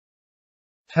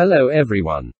Hello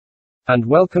everyone, and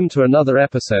welcome to another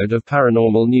episode of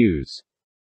Paranormal News.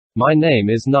 My name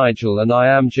is Nigel and I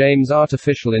am James'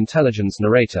 artificial intelligence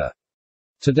narrator.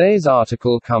 Today's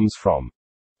article comes from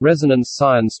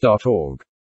ResonanceScience.org.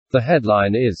 The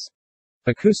headline is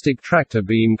Acoustic Tractor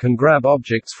Beam Can Grab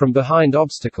Objects from Behind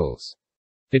Obstacles.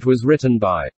 It was written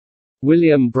by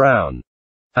William Brown,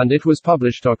 and it was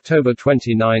published October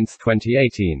 29,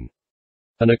 2018.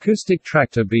 An acoustic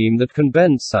tractor beam that can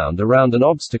bend sound around an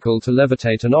obstacle to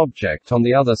levitate an object on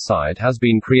the other side has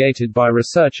been created by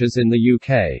researchers in the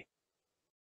UK.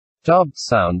 Dubbed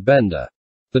Sound Bender.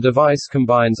 The device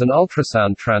combines an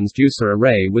ultrasound transducer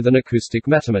array with an acoustic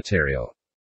metamaterial.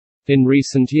 In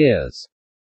recent years,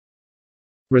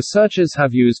 researchers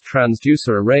have used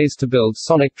transducer arrays to build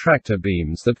sonic tractor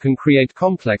beams that can create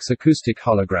complex acoustic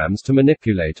holograms to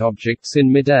manipulate objects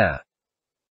in midair.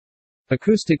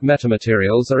 Acoustic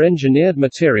metamaterials are engineered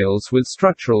materials with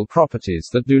structural properties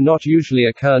that do not usually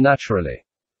occur naturally.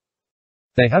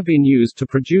 They have been used to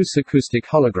produce acoustic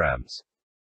holograms,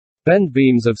 bend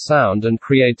beams of sound and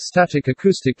create static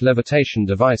acoustic levitation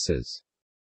devices.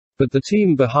 But the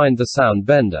team behind the Sound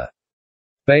Bender,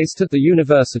 based at the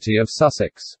University of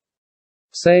Sussex,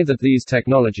 say that these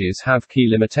technologies have key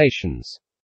limitations.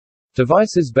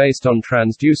 Devices based on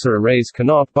transducer arrays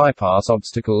cannot bypass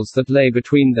obstacles that lay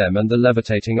between them and the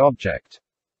levitating object.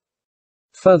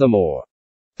 Furthermore,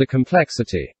 the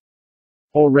complexity,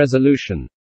 or resolution,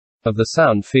 of the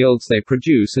sound fields they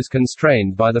produce is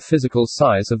constrained by the physical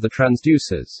size of the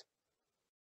transducers.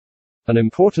 An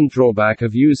important drawback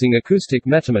of using acoustic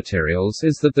metamaterials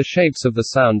is that the shapes of the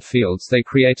sound fields they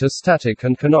create are static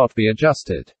and cannot be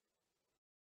adjusted.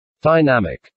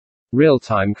 Dynamic,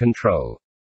 real-time control.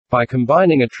 By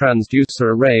combining a transducer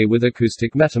array with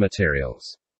acoustic metamaterials,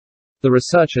 the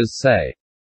researchers say,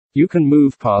 you can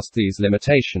move past these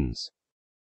limitations.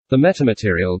 The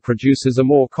metamaterial produces a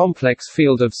more complex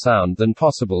field of sound than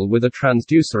possible with a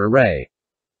transducer array,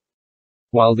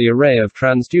 while the array of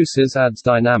transducers adds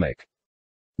dynamic,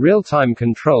 real-time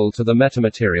control to the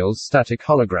metamaterial's static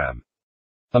hologram.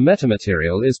 A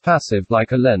metamaterial is passive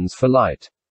like a lens for light,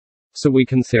 so we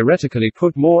can theoretically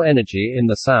put more energy in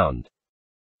the sound.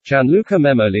 Gianluca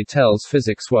Memoli tells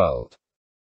Physics World.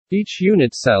 Each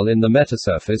unit cell in the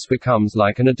metasurface becomes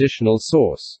like an additional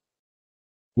source,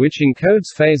 which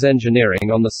encodes phase engineering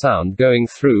on the sound going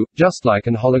through, just like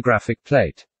an holographic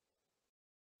plate.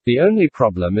 The only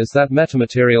problem is that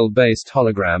metamaterial-based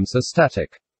holograms are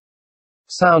static.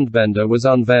 Soundbender was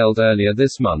unveiled earlier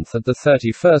this month at the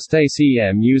 31st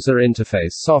ACM User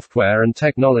Interface Software and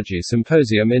Technology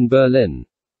Symposium in Berlin.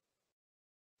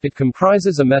 It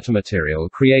comprises a metamaterial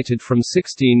created from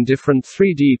 16 different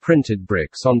 3D printed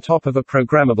bricks on top of a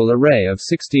programmable array of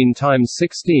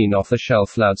 16x16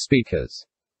 off-the-shelf loudspeakers,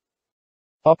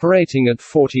 operating at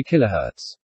 40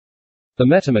 kHz. The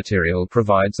metamaterial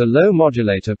provides a low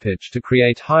modulator pitch to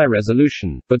create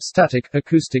high-resolution, but static,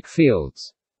 acoustic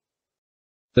fields.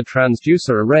 The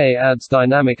transducer array adds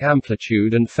dynamic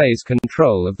amplitude and phase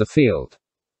control of the field.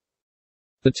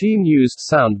 The team used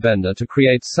Soundbender to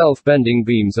create self-bending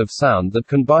beams of sound that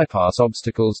can bypass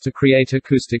obstacles to create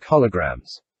acoustic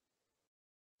holograms.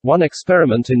 One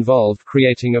experiment involved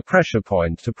creating a pressure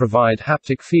point to provide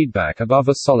haptic feedback above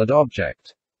a solid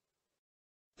object.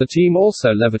 The team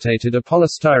also levitated a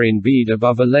polystyrene bead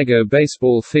above a Lego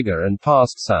baseball figure and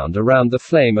passed sound around the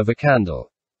flame of a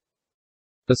candle.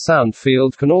 The sound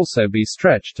field can also be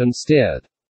stretched and steered,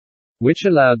 which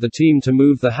allowed the team to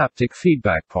move the haptic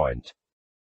feedback point.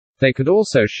 They could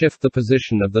also shift the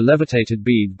position of the levitated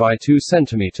bead by 2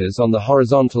 cm on the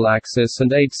horizontal axis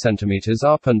and 8 cm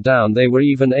up and down. They were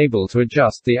even able to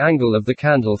adjust the angle of the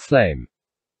candle flame.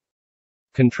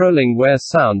 Controlling where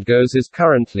sound goes is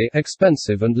currently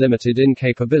expensive and limited in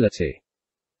capability.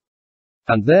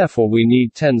 And therefore we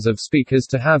need tens of speakers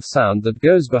to have sound that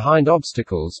goes behind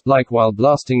obstacles, like while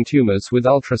blasting tumors with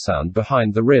ultrasound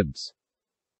behind the ribs.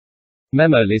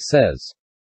 Memoli says,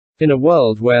 in a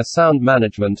world where sound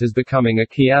management is becoming a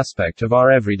key aspect of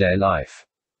our everyday life,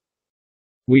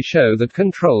 we show that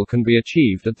control can be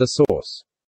achieved at the source.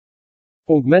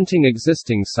 Augmenting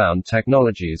existing sound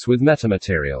technologies with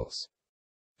metamaterials.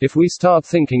 If we start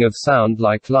thinking of sound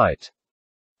like light,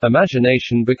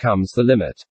 imagination becomes the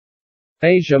limit.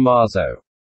 Asia Marzo,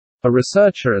 a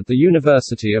researcher at the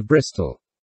University of Bristol,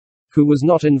 who was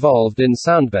not involved in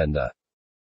Soundbender,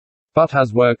 but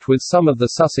has worked with some of the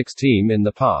Sussex team in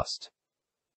the past,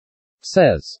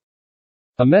 says,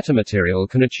 a metamaterial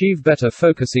can achieve better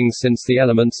focusing since the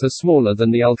elements are smaller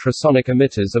than the ultrasonic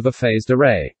emitters of a phased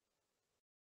array.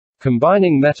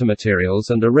 Combining metamaterials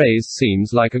and arrays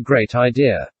seems like a great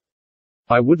idea.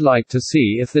 I would like to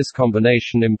see if this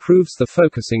combination improves the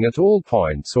focusing at all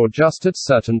points or just at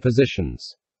certain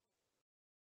positions.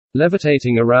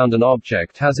 Levitating around an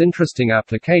object has interesting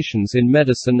applications in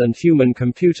medicine and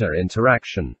human-computer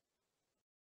interaction.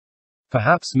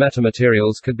 Perhaps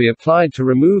metamaterials could be applied to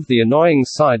remove the annoying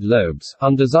side lobes,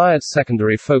 undesired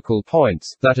secondary focal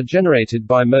points, that are generated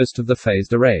by most of the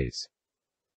phased arrays.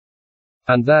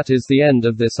 And that is the end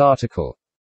of this article.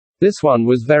 This one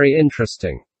was very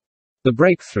interesting. The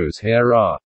breakthroughs here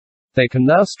are: they can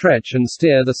now stretch and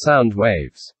steer the sound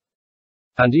waves.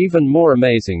 And even more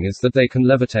amazing is that they can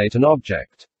levitate an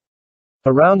object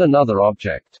around another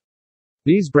object.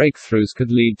 These breakthroughs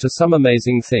could lead to some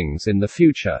amazing things in the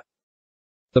future.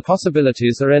 The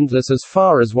possibilities are endless as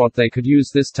far as what they could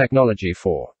use this technology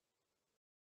for.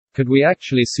 Could we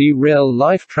actually see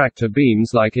real-life tractor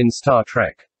beams like in Star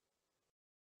Trek?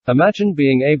 Imagine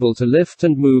being able to lift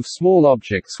and move small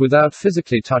objects without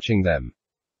physically touching them.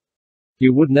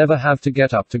 You would never have to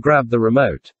get up to grab the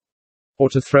remote, or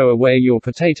to throw away your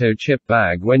potato chip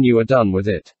bag when you are done with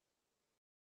it.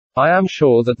 I am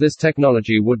sure that this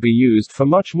technology would be used for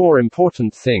much more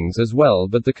important things as well,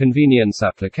 but the convenience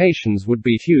applications would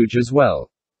be huge as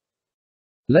well.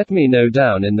 Let me know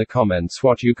down in the comments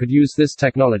what you could use this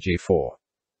technology for,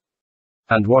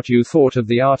 and what you thought of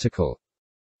the article.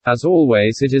 As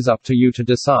always, it is up to you to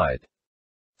decide.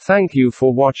 Thank you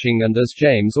for watching, and as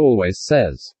James always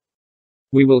says,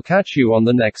 we will catch you on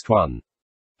the next one.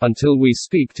 Until we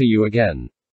speak to you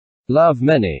again. Love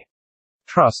many,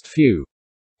 trust few,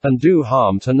 and do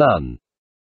harm to none.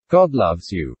 God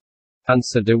loves you. And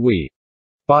so do we.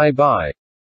 Bye bye.